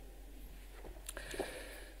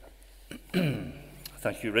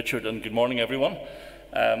Thank you, Richard, and good morning, everyone.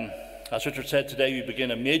 As Richard said, today we begin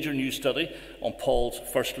a major new study on Paul's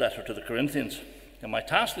first letter to the Corinthians. And my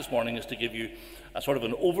task this morning is to give you a sort of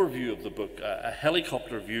an overview of the book, a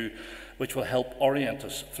helicopter view, which will help orient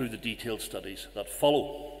us through the detailed studies that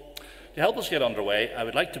follow. To help us get underway, I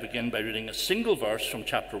would like to begin by reading a single verse from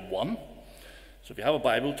chapter 1. So if you have a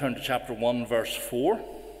Bible, turn to chapter 1, verse 4.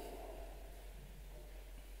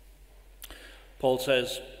 Paul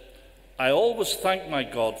says, "I always thank my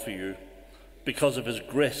God for you because of his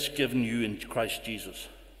grace given you in Christ Jesus."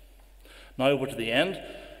 Now over to the end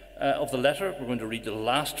of the letter, we're going to read the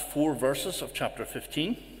last 4 verses of chapter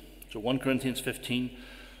 15. So 1 Corinthians 15,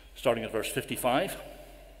 starting at verse 55.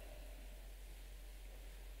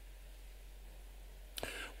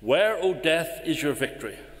 "Where, O death, is your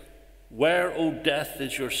victory? Where, O death,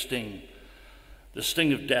 is your sting? The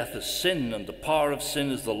sting of death is sin, and the power of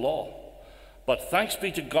sin is the law. But thanks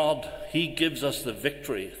be to God, he gives us the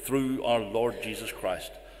victory through our Lord Jesus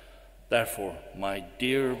Christ. Therefore, my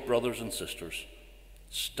dear brothers and sisters,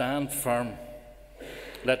 stand firm.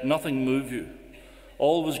 Let nothing move you.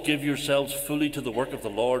 Always give yourselves fully to the work of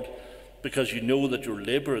the Lord, because you know that your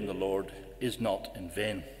labor in the Lord is not in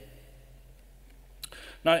vain."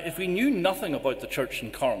 Now, if we knew nothing about the church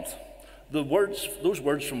in Corinth, those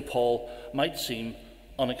words from Paul might seem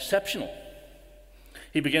unexceptional.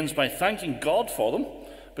 He begins by thanking God for them,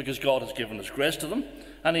 because God has given his grace to them,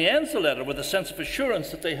 and he ends the letter with a sense of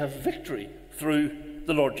assurance that they have victory through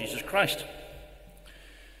the Lord Jesus Christ.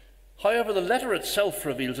 However, the letter itself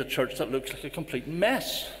reveals a church that looks like a complete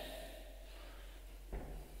mess.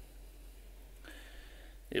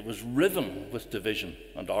 It was riven with division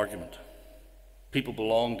and argument. People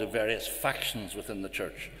belonged to various factions within the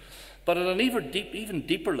church. But at an even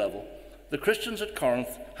deeper level, the Christians at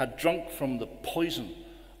Corinth had drunk from the poison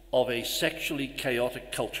of a sexually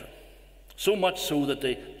chaotic culture, so much so that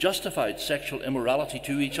they justified sexual immorality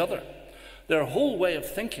to each other. Their whole way of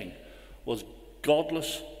thinking was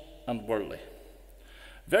godless and worldly.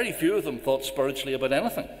 Very few of them thought spiritually about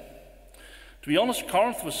anything. To be honest,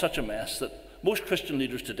 Corinth was such a mess that most Christian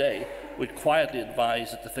leaders today would quietly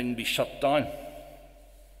advise that the thing be shut down.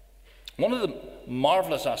 One of the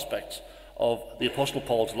marvelous aspects of the Apostle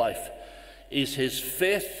Paul's life is his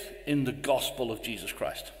faith in the gospel of Jesus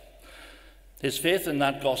Christ. His faith in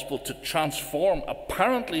that gospel to transform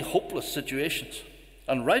apparently hopeless situations.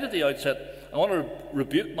 And right at the outset, I want to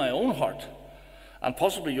rebuke my own heart, and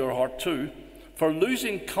possibly your heart too, for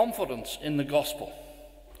losing confidence in the gospel.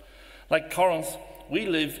 Like Corinth, we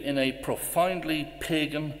live in a profoundly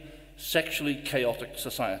pagan, sexually chaotic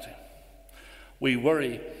society. We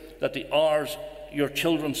worry that the hours your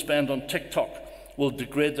children spend on TikTok will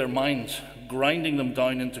degrade their minds, grinding them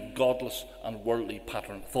down into godless and worldly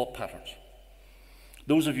thought patterns.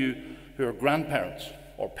 Those of you who are grandparents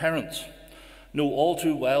or parents know all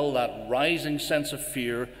too well that rising sense of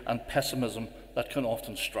fear and pessimism that can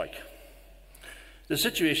often strike. The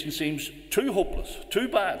situation seems too hopeless, too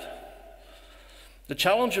bad. The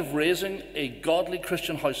challenge of raising a godly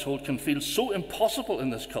Christian household can feel so impossible in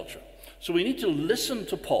this culture. So we need to listen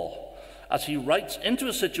to Paul as he writes into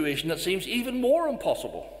a situation that seems even more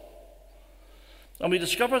impossible. And we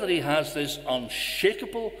discover that he has this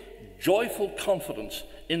unshakable, joyful confidence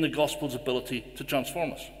in the gospel's ability to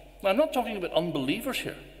transform us. Now, I'm not talking about unbelievers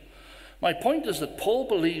here. My point is that Paul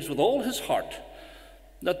believes with all his heart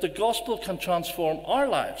that the gospel can transform our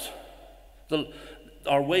lives,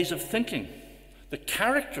 our ways of thinking, the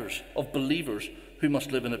characters of believers who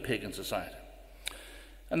must live in a pagan society.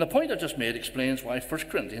 And the point I just made explains why 1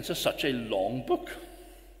 Corinthians is such a long book.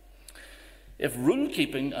 If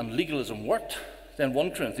rule-keeping and legalism worked, then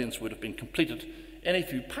 1 Corinthians would have been completed in a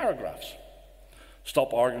few paragraphs.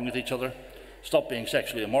 Stop arguing with each other, stop being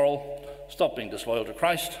sexually immoral, stop being disloyal to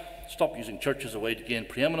Christ, stop using church as a way to gain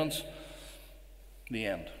preeminence. The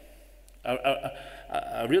end.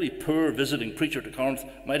 A really poor visiting preacher to Corinth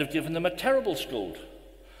might have given them a terrible scold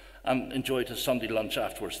and enjoyed his Sunday lunch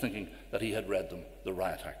afterwards, thinking that he had read them the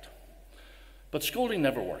riot act. But scolding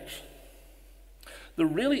never works. The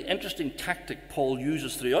really interesting tactic Paul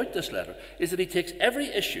uses throughout this letter is that he takes every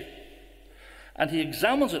issue and he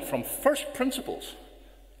examines it from first principles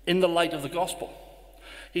in the light of the gospel.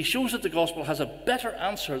 He shows that the gospel has a better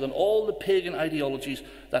answer than all the pagan ideologies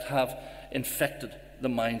that have infected the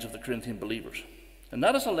minds of the Corinthian believers. And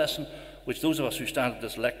that is a lesson which those of us who stand at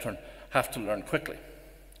this lectern have to learn quickly.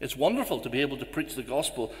 It's wonderful to be able to preach the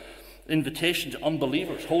gospel invitation to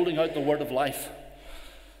unbelievers, holding out the word of life.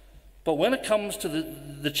 But when it comes to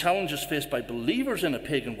the challenges faced by believers in a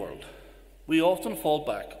pagan world, we often fall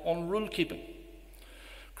back on rule-keeping.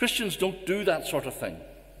 Christians don't do that sort of thing.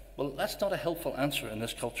 Well, that's not a helpful answer in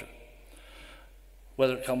this culture,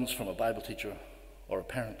 whether it comes from a Bible teacher or a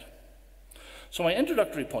parent. So my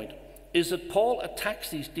introductory point is that Paul attacks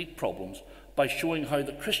these deep problems by showing how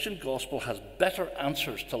the Christian gospel has better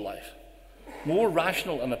answers to life, more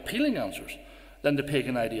rational and appealing answers than the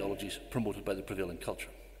pagan ideologies promoted by the prevailing culture.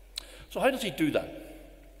 So how does he do that?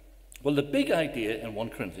 Well, the big idea in 1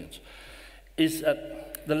 Corinthians is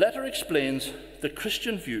that the letter explains the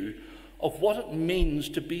Christian view of what it means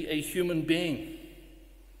to be a human being.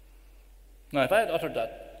 Now, if I had uttered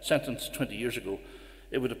that sentence 20 years ago,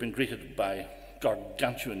 it would have been greeted by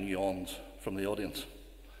gargantuan yawns from the audience.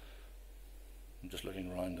 I'm just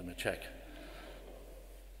looking around in my check.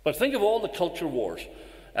 But think of all the culture wars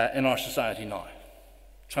in our society now.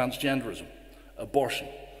 Transgenderism, abortion,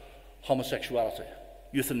 homosexuality,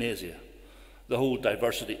 euthanasia, the whole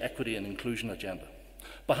diversity, equity and inclusion agenda.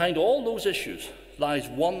 Behind all those issues lies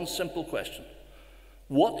one simple question.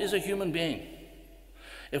 What is a human being?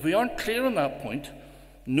 If we aren't clear on that point,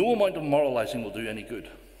 no amount of moralizing will do any good.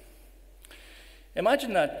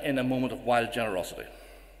 Imagine that in a moment of wild generosity.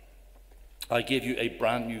 I gave you a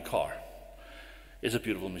brand new car. It's a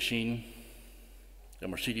beautiful machine, a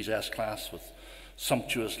Mercedes S-Class with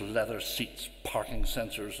sumptuous leather seats, parking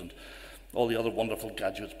sensors, and all the other wonderful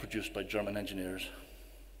gadgets produced by German engineers.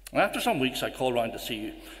 And after some weeks, I call round to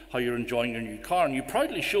see how you're enjoying your new car, and you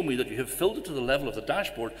proudly show me that you have filled it to the level of the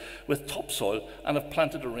dashboard with topsoil and have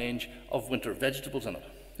planted a range of winter vegetables in it.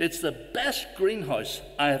 It's the best greenhouse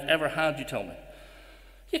I have ever had, you tell me.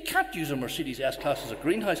 You can't use a Mercedes S-Class as a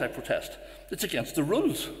greenhouse, I protest. It's against the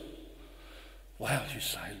rules. Well, you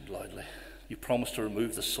sighed loudly. You promised to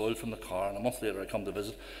remove the soil from the car, and a month later I come to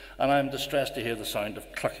visit, and I am distressed to hear the sound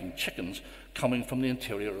of clucking chickens coming from the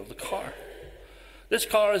interior of the car. This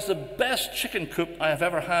car is the best chicken coop I have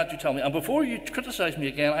ever had, you tell me, and before you criticize me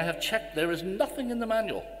again, I have checked there is nothing in the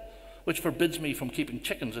manual which forbids me from keeping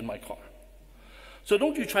chickens in my car. So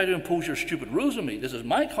don't you try to impose your stupid rules on me. This is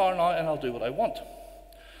my car now, and I'll do what I want.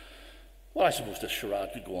 Well, I suppose this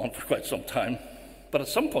charade could go on for quite some time, but at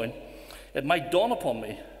some point it might dawn upon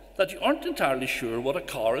me that you aren't entirely sure what a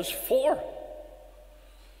car is for.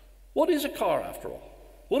 What is a car, after all?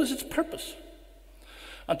 What is its purpose?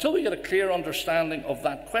 Until we get a clear understanding of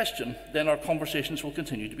that question, then our conversations will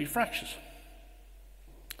continue to be fractious.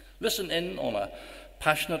 Listen in on a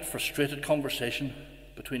passionate, frustrated conversation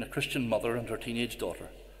between a Christian mother and her teenage daughter.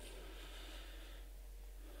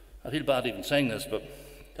 I feel bad even saying this, but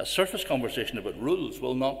a surface conversation about rules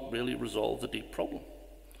will not really resolve the deep problem.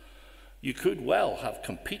 You could well have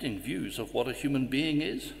competing views of what a human being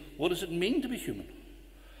is. What does it mean to be human?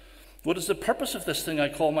 What is the purpose of this thing I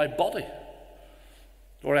call my body?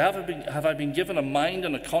 Or have I been given a mind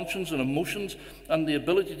and a conscience and emotions and the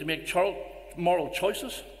ability to make moral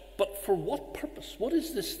choices? But for what purpose? What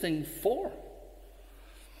is this thing for?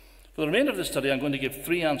 For the remainder of this study, I'm going to give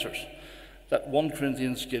 3 answers that 1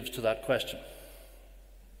 Corinthians gives to that question.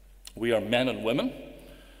 We are men and women,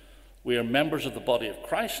 we are members of the body of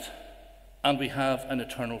Christ, and we have an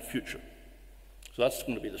eternal future. So that's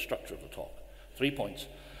going to be the structure of the talk. 3 points,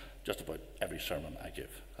 just about every sermon I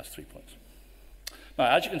give. That's 3 points. Now,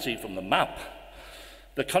 as you can see from the map,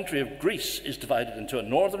 the country of Greece is divided into a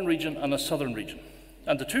northern region and a southern region.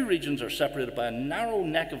 And the 2 regions are separated by a narrow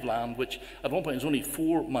neck of land, which at one point is only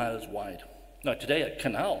 4 miles wide. Now, today a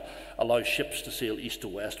canal allows ships to sail east to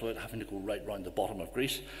west without having to go right round the bottom of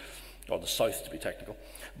Greece, or the south to be technical.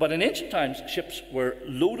 But in ancient times, ships were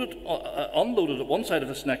unloaded at one side of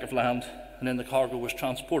this neck of land, and then the cargo was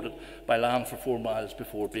transported by land for 4 miles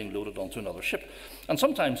before being loaded onto another ship. And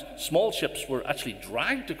sometimes small ships were actually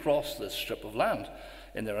dragged across this strip of land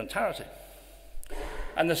in their entirety.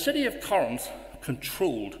 And the city of Corinth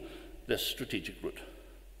controlled this strategic route.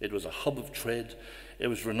 It was a hub of trade. It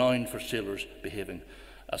was renowned for sailors behaving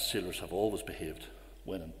as sailors have always behaved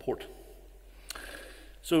when in port.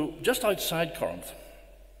 So just outside Corinth,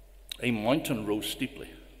 a mountain rose steeply,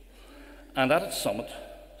 and at its summit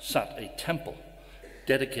sat a temple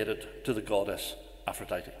dedicated to the goddess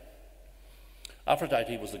Aphrodite.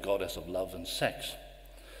 Aphrodite was the goddess of love and sex.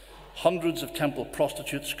 Hundreds of temple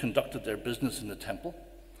prostitutes conducted their business in the temple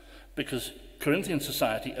because Corinthian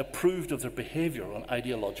society approved of their behavior on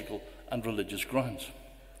ideological and religious grounds.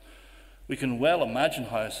 We can well imagine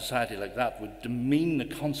how a society like that would demean the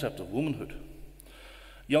concept of womanhood.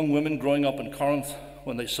 Young women growing up in Corinth,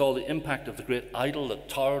 when they saw the impact of the great idol that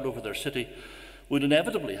towered over their city, would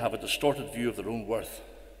inevitably have a distorted view of their own worth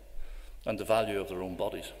and the value of their own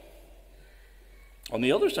bodies. On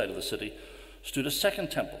the other side of the city stood a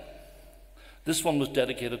second temple. This one was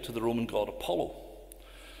dedicated to the Roman god Apollo.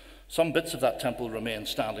 Some bits of that temple remain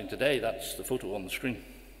standing today. That's the photo on the screen.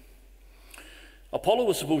 Apollo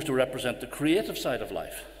was supposed to represent the creative side of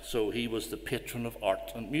life, so he was the patron of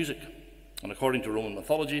art and music. And according to Roman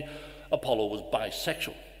mythology, Apollo was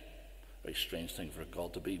bisexual. Very strange thing for a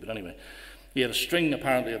god to be, but anyway. He had a string,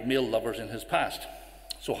 apparently, of male lovers in his past.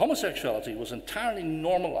 So homosexuality was entirely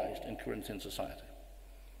normalized in Corinthian society.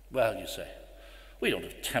 Well, you say, we don't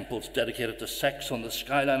have temples dedicated to sex on the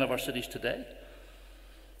skyline of our cities today.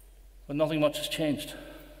 But nothing much has changed.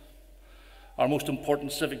 Our most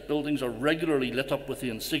important civic buildings are regularly lit up with the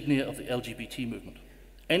insignia of the LGBT movement.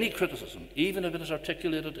 Any criticism, even if it is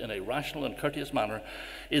articulated in a rational and courteous manner,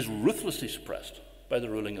 is ruthlessly suppressed by the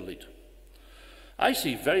ruling elite. I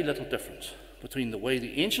see very little difference between the way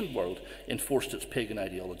the ancient world enforced its pagan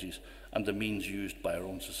ideologies and the means used by our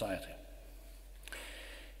own society.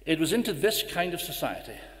 It was into this kind of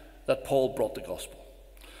society that Paul brought the gospel.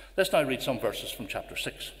 Let's now read some verses from chapter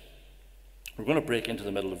 6. We're going to break into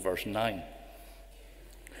the middle of verse 9.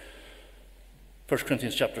 1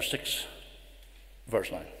 Corinthians chapter 6,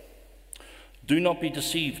 verse 9. Do not be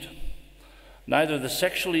deceived. Neither the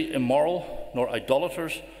sexually immoral, nor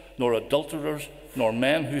idolaters, nor adulterers, nor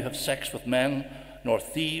men who have sex with men, nor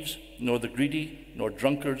thieves, nor the greedy, nor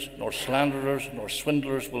drunkards, nor slanderers, nor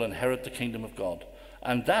swindlers will inherit the kingdom of God.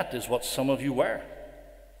 And that is what some of you were.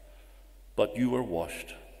 But you were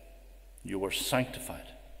washed, you were sanctified,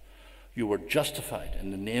 you were justified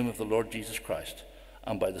in the name of the Lord Jesus Christ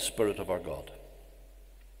and by the Spirit of our God.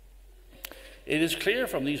 It is clear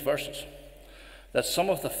from these verses that some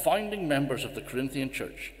of the founding members of the Corinthian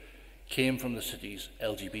church came from the city's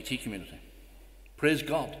LGBT community. Praise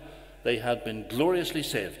God, they had been gloriously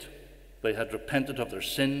saved. They had repented of their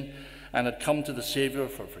sin and had come to the Saviour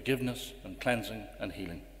for forgiveness and cleansing and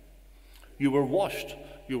healing. You were washed,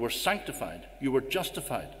 you were sanctified, you were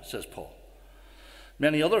justified, says Paul.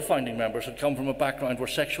 Many other founding members had come from a background where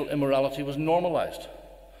sexual immorality was normalized.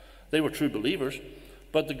 They were true believers,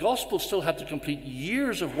 but the gospel still had to complete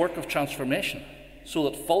years of work of transformation so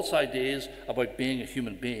that false ideas about being a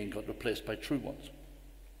human being got replaced by true ones.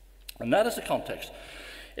 And that is the context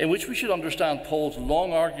in which we should understand Paul's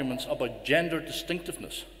long arguments about gender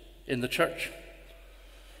distinctiveness in the church.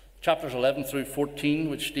 Chapters 11 through 14,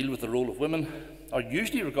 which deal with the role of women, are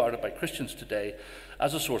usually regarded by Christians today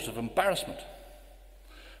as a source of embarrassment.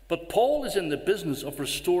 But Paul is in the business of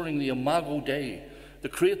restoring the imago Dei, the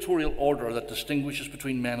creatorial order that distinguishes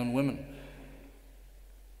between men and women.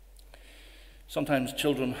 Sometimes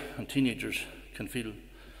children and teenagers can feel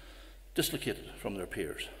dislocated from their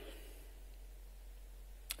peers.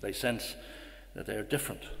 They sense that they are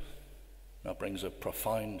different. That brings a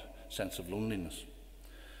profound sense of loneliness.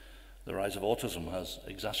 The rise of autism has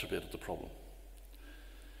exacerbated the problem.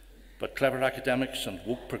 But clever academics and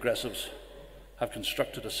woke progressives have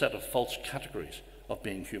constructed a set of false categories of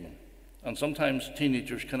being human. And sometimes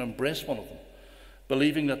teenagers can embrace one of them,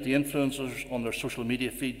 believing that the influencers on their social media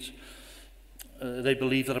feeds, they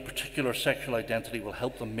believe that a particular sexual identity will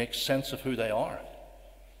help them make sense of who they are.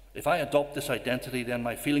 If I adopt this identity, then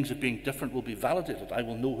my feelings of being different will be validated. I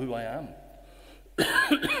will know who I am.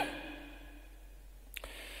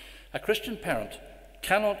 A Christian parent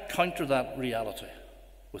cannot counter that reality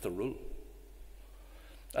with a rule.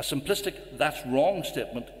 A simplistic "that's wrong"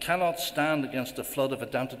 statement cannot stand against the flood of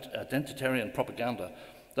identitarian propaganda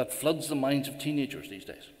that floods the minds of teenagers these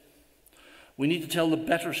days. We need to tell the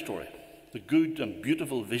better story, the good and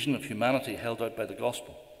beautiful vision of humanity held out by the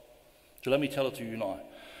gospel. So let me tell it to you now,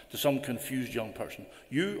 to some confused young person.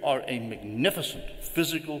 You are a magnificent,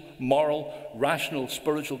 physical, moral, rational,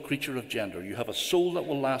 spiritual creature of gender. You have a soul that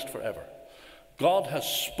will last forever. God has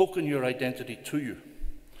spoken your identity to you.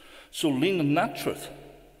 So lean on that truth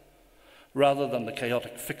rather than the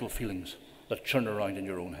chaotic, fickle feelings that churn around in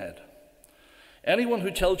your own head. Anyone who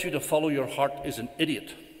tells you to follow your heart is an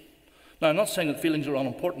idiot. Now, I'm not saying that feelings are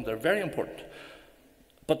unimportant. They're very important.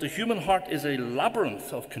 But the human heart is a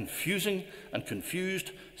labyrinth of confusing and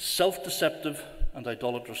confused, self-deceptive and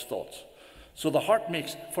idolatrous thoughts. So the heart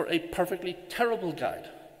makes for a perfectly terrible guide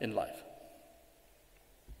in life.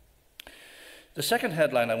 The second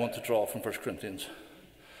headline I want to draw from 1 Corinthians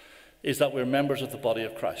is that we're members of the body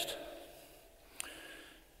of Christ.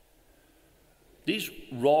 These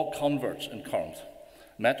raw converts in Corinth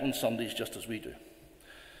met on Sundays just as we do.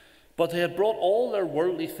 But they had brought all their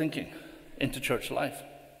worldly thinking into church life.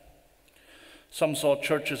 Some saw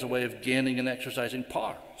church as a way of gaining and exercising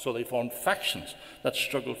power, so they formed factions that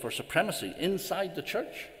struggled for supremacy inside the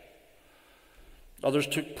church. Others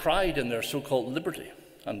took pride in their so-called liberty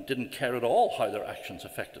and didn't care at all how their actions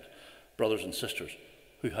affected brothers and sisters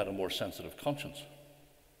who had a more sensitive conscience.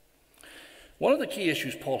 One of the key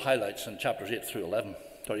issues Paul highlights in chapters 8 through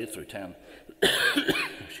 10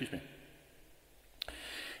 excuse me,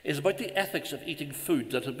 is about the ethics of eating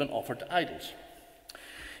food that had been offered to idols.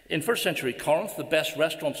 In first century Corinth, the best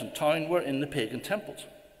restaurants in town were in the pagan temples.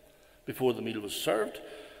 Before the meal was served,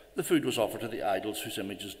 the food was offered to the idols whose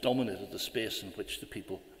images dominated the space in which the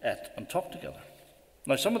people ate and talked together.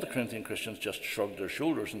 Now, some of the Corinthian Christians just shrugged their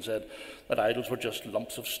shoulders and said that idols were just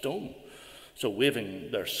lumps of stone. So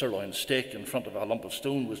waving their sirloin steak in front of a lump of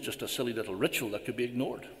stone was just a silly little ritual that could be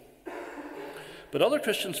ignored. But other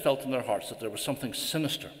Christians felt in their hearts that there was something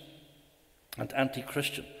sinister and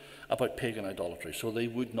anti-Christian about pagan idolatry, so they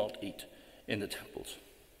would not eat in the temples.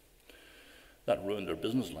 That ruined their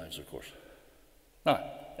business lives, of course. Now,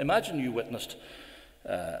 imagine you witnessed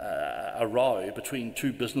a row between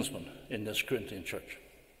two businessmen in this Corinthian church.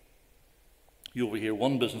 You overhear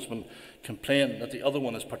one businessman complain that the other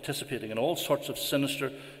one is participating in all sorts of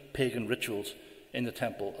sinister pagan rituals in the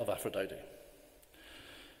temple of Aphrodite.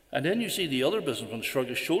 And then you see the other businessman shrug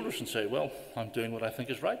his shoulders and say, well, I'm doing what I think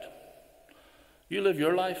is right. You live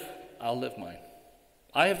your life, I'll live mine.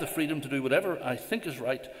 I have the freedom to do whatever I think is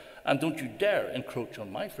right, and don't you dare encroach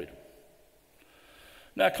on my freedom.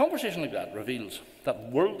 Now, a conversation like that reveals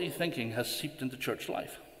that worldly thinking has seeped into church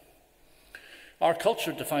life. Our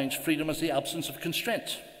culture defines freedom as the absence of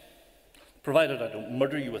constraints. Provided I don't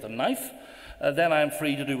murder you with a knife, then I am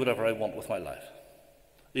free to do whatever I want with my life.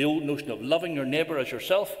 The old notion of loving your neighbour as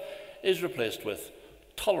yourself is replaced with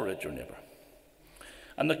tolerate your neighbour.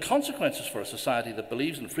 And the consequences for a society that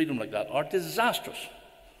believes in freedom like that are disastrous.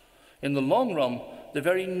 In the long run, the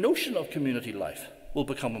very notion of community life will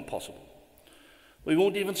become impossible. We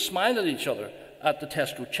won't even smile at each other at the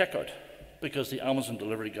Tesco checkout because the Amazon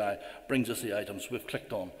delivery guy brings us the items we've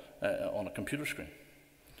clicked on a computer screen.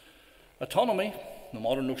 Autonomy, the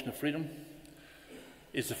modern notion of freedom,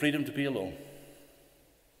 is the freedom to be alone.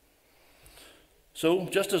 So,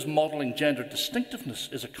 just as modelling gender distinctiveness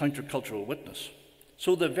is a countercultural witness,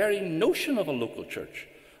 so the very notion of a local church,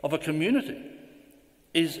 of a community,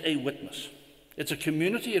 is a witness. It's a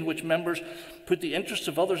community in which members put the interests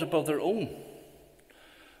of others above their own.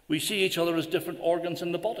 We see each other as different organs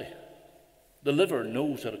in the body. The liver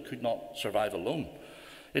knows that it could not survive alone.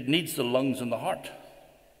 It needs the lungs and the heart,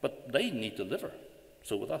 but they need the liver.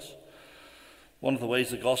 So with us. One of the ways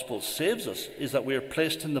the gospel saves us is that we are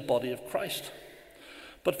placed in the body of Christ.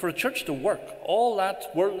 But for a church to work, all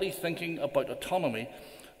that worldly thinking about autonomy,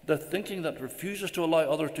 the thinking that refuses to allow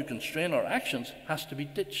others to constrain our actions, has to be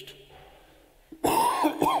ditched.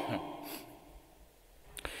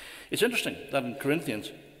 It's interesting that in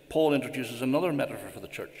Corinthians, Paul introduces another metaphor for the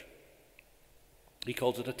church. He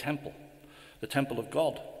calls it a temple, the temple of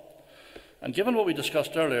God. And given what we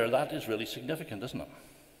discussed earlier, that is really significant, isn't it?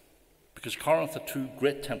 Because Corinth had two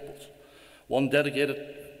great temples, one dedicated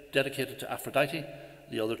to Aphrodite,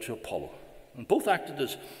 the other to Apollo. And both acted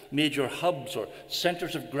as major hubs or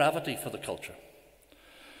centers of gravity for the culture.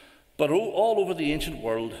 But all over the ancient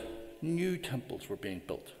world, new temples were being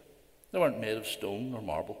built. They weren't made of stone or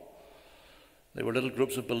marble. They were little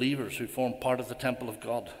groups of believers who formed part of the temple of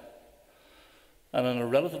God. And in a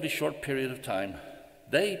relatively short period of time,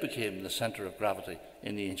 they became the center of gravity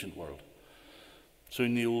in the ancient world.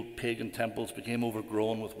 Soon the old pagan temples became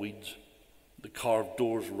overgrown with weeds. The carved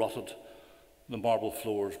doors rotted. The marble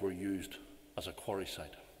floors were used as a quarry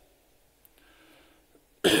site.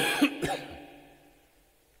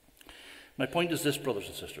 My point is this, brothers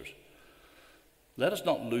and sisters. Let us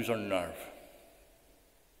not lose our nerve.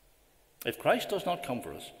 If Christ does not come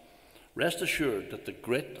for us, rest assured that the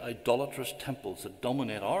great idolatrous temples that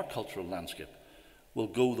dominate our cultural landscape will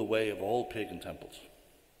go the way of all pagan temples.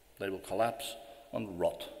 They will collapse and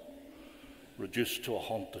rot, reduced to a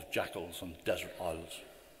haunt of jackals and desert owls.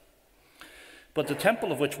 But the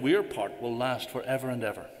temple of which we're part will last forever and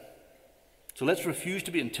ever. So let's refuse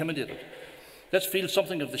to be intimidated. Let's feel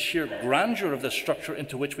something of the sheer grandeur of this structure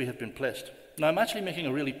into which we have been placed. Now, I'm actually making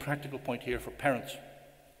a really practical point here for parents.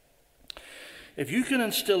 If you can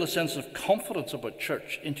instill a sense of confidence about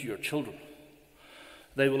church into your children,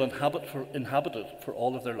 they will inhabit it for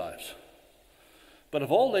all of their lives. But if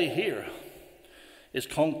all they hear is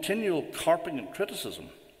continual carping and criticism,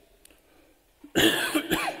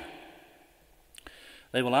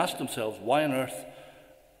 they will ask themselves why on earth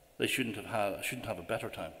they shouldn't have a better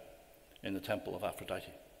time in the temple of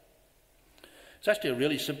Aphrodite. It's actually a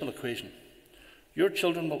really simple equation. Your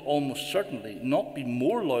children will almost certainly not be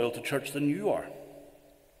more loyal to church than you are.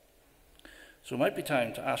 So it might be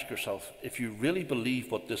time to ask yourself if you really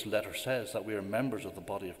believe what this letter says, that we are members of the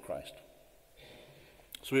body of Christ.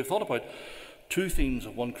 So we have thought about two themes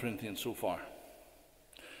of 1 Corinthians so far.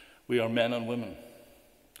 We are men and women.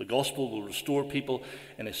 The gospel will restore people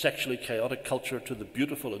in a sexually chaotic culture to the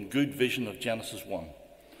beautiful and good vision of Genesis 1.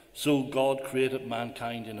 So God created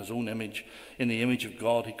mankind in his own image. In the image of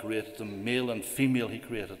God he created them. Male and female he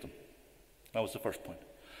created them. That was the first point.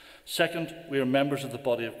 Second, we are members of the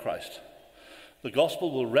body of Christ. The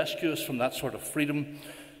gospel will rescue us from that sort of freedom,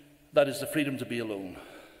 that is the freedom to be alone.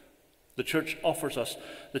 The church offers us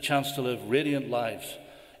the chance to live radiant lives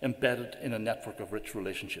embedded in a network of rich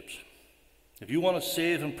relationships. If you want to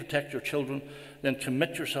save and protect your children, then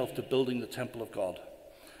commit yourself to building the temple of God.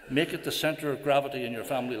 Make it the center of gravity in your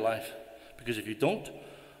family life, because if you don't,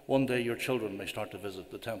 one day your children may start to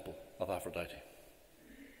visit the temple of Aphrodite.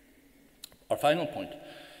 Our final point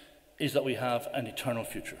is that we have an eternal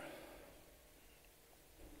future.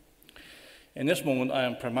 In this moment, I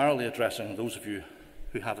am primarily addressing those of you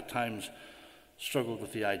who have at times struggled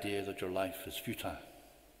with the idea that your life is futile.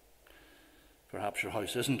 Perhaps your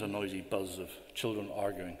house isn't a noisy buzz of children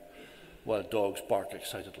arguing while dogs bark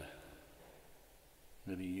excitedly.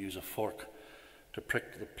 Maybe you use a fork to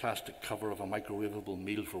prick the plastic cover of a microwavable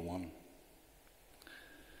meal for one.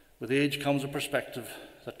 With age comes a perspective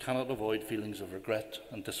that cannot avoid feelings of regret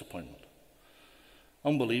and disappointment.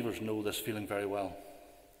 Unbelievers know this feeling very well.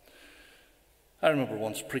 I remember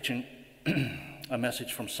once preaching a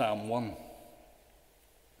message from Psalm 1.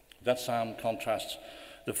 That psalm contrasts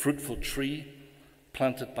the fruitful tree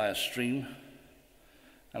planted by a stream,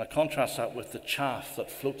 and it contrasts that with the chaff that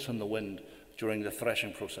floats in the wind during the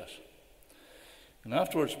threshing process. And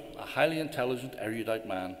afterwards, a highly intelligent, erudite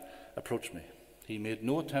man approached me. He made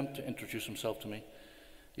no attempt to introduce himself to me.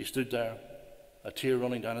 He stood there, a tear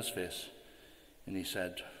running down his face, and he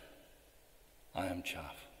said, "I am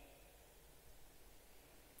chaff."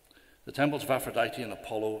 The temples of Aphrodite and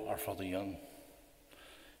Apollo are for the young.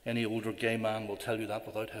 Any older gay man will tell you that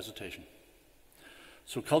without hesitation.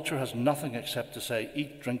 So culture has nothing except to say,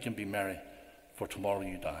 eat, drink, and be merry, for tomorrow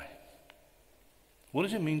you die. What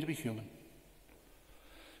does it mean to be human?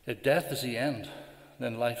 If death is the end,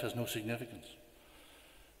 then life has no significance.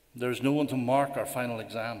 There is no one to mark our final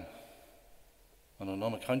exam, and an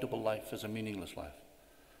unaccountable life is a meaningless life.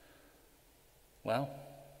 Well,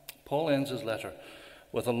 Paul ends his letter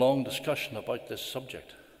with a long discussion about this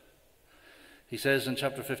subject. He says in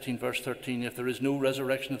chapter 15, verse 13, if there is no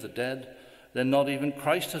resurrection of the dead, then not even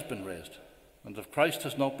Christ has been raised. And if Christ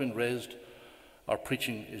has not been raised, our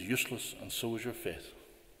preaching is useless, and so is your faith.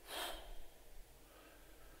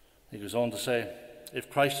 He goes on to say, if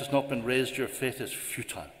Christ has not been raised, your faith is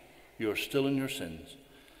futile. You are still in your sins.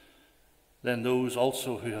 Then those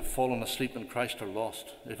also who have fallen asleep in Christ are lost.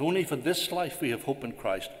 If only for this life we have hope in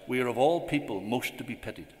Christ, we are of all people most to be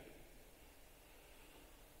pitied.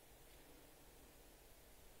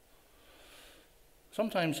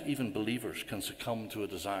 Sometimes even believers can succumb to a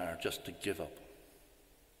desire just to give up.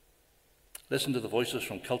 Listen to the voices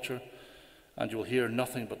from culture, and you will hear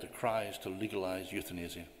nothing but the cries to legalize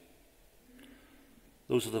euthanasia.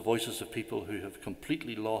 Those are the voices of people who have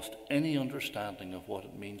completely lost any understanding of what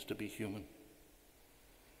it means to be human.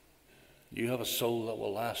 You have a soul that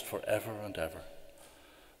will last forever and ever.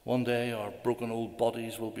 One day our broken old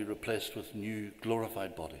bodies will be replaced with new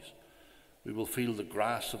glorified bodies. We will feel the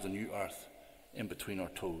grass of the new earth in between our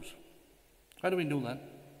toes. How do we know that?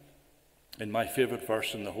 In my favorite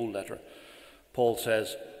verse in the whole letter, Paul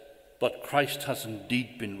says, but Christ has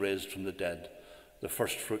indeed been raised from the dead, the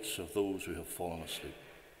first fruits of those who have fallen asleep.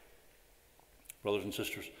 Brothers and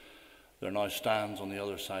sisters, there now stands on the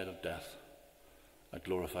other side of death a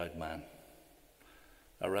glorified man,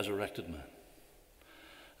 a resurrected man.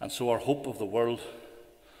 And so our hope of the world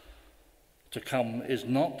to come is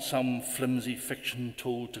not some flimsy fiction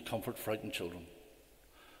told to comfort frightened children.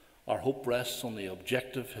 Our hope rests on the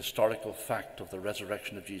objective historical fact of the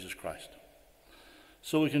resurrection of Jesus Christ.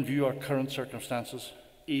 So we can view our current circumstances,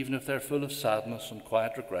 even if they're full of sadness and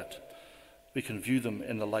quiet regret, we can view them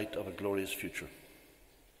in the light of a glorious future.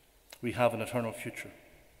 We have an eternal future.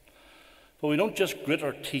 But we don't just grit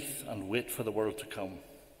our teeth and wait for the world to come.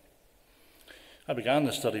 I began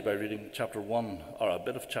this study by reading chapter 1, or a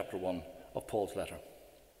bit of chapter 1 of Paul's letter.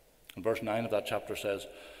 And verse 9 of that chapter says,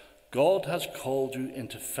 God has called you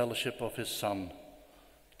into fellowship of his Son,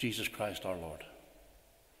 Jesus Christ our Lord.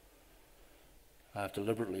 I have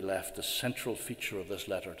deliberately left the central feature of this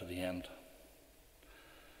letter to the end.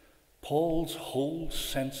 Paul's whole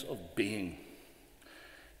sense of being,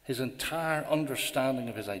 his entire understanding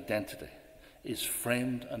of his identity, is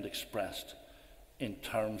framed and expressed in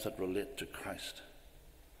terms that relate to Christ.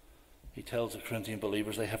 He tells the Corinthian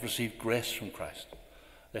believers they have received grace from Christ.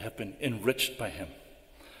 They have been enriched by him.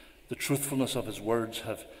 The truthfulness of his words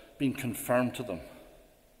have been confirmed to them,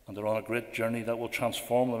 and they're on a great journey that will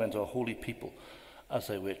transform them into a holy people as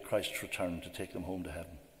they wait Christ's return to take them home to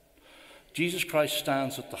heaven. Jesus Christ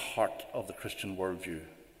stands at the heart of the Christian worldview.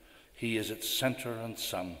 He is its centre and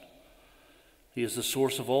sun. He is the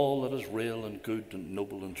source of all that is real and good and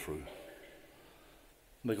noble and true.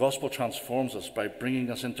 The gospel transforms us by bringing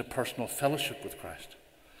us into personal fellowship with Christ.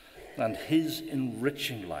 And his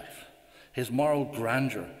enriching life, his moral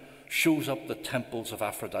grandeur, shows up the temples of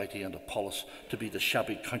Aphrodite and Apollos to be the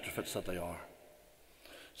shabby counterfeits that they are.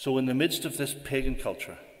 So in the midst of this pagan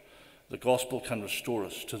culture, the gospel can restore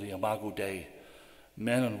us to the Imago Dei,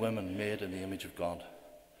 men and women made in the image of God.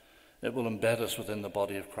 It will embed us within the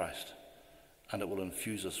body of Christ, and it will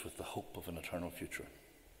infuse us with the hope of an eternal future.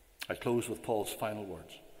 I close with Paul's final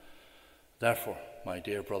words. Therefore, my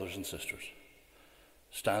dear brothers and sisters,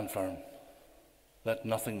 stand firm. Let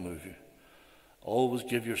nothing move you. Always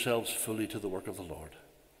give yourselves fully to the work of the Lord,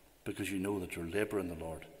 because you know that your labour in the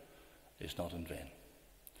Lord is not in vain.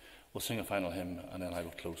 We'll sing a final hymn, and then I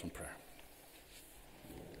will close in prayer.